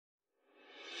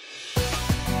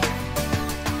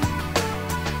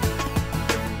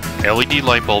LED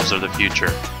light bulbs are the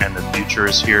future, and the future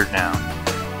is here now.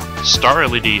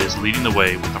 StarLED is leading the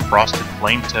way with a frosted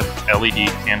flame tip LED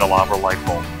candelabra light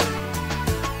bulb.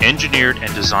 Engineered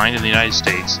and designed in the United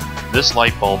States, this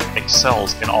light bulb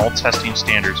excels in all testing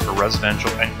standards for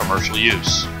residential and commercial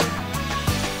use.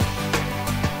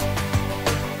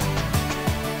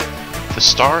 The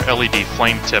StarLED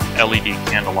Flame Tip LED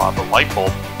candelabra light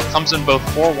bulb comes in both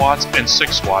 4 watts and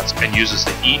 6 watts and uses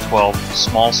the E12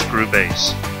 small screw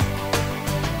base.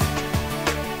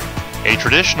 A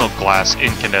traditional glass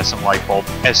incandescent light bulb,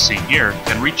 as seen here,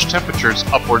 can reach temperatures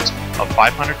upwards of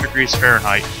 500 degrees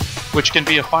Fahrenheit, which can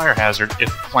be a fire hazard if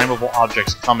flammable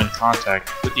objects come in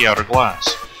contact with the outer glass.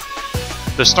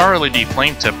 The StarLED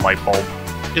Flame Tip light bulb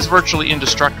is virtually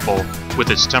indestructible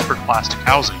with its tempered plastic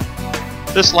housing.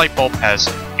 This light bulb has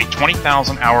a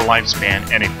 20,000 hour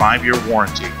lifespan and a 5-year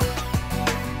warranty.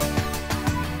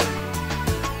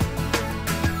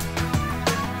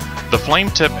 The Flame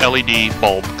Tip LED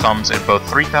bulb comes in both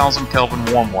 3000 Kelvin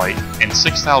warm white and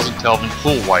 6000 Kelvin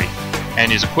cool white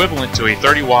and is equivalent to a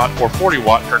 30 watt or 40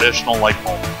 watt traditional light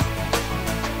bulb.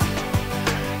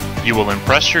 You will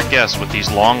impress your guests with these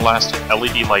long-lasting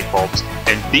LED light bulbs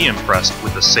and be impressed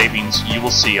with the savings you will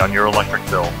see on your electric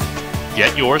bill.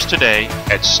 Get yours today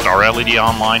at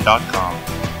starledonline.com.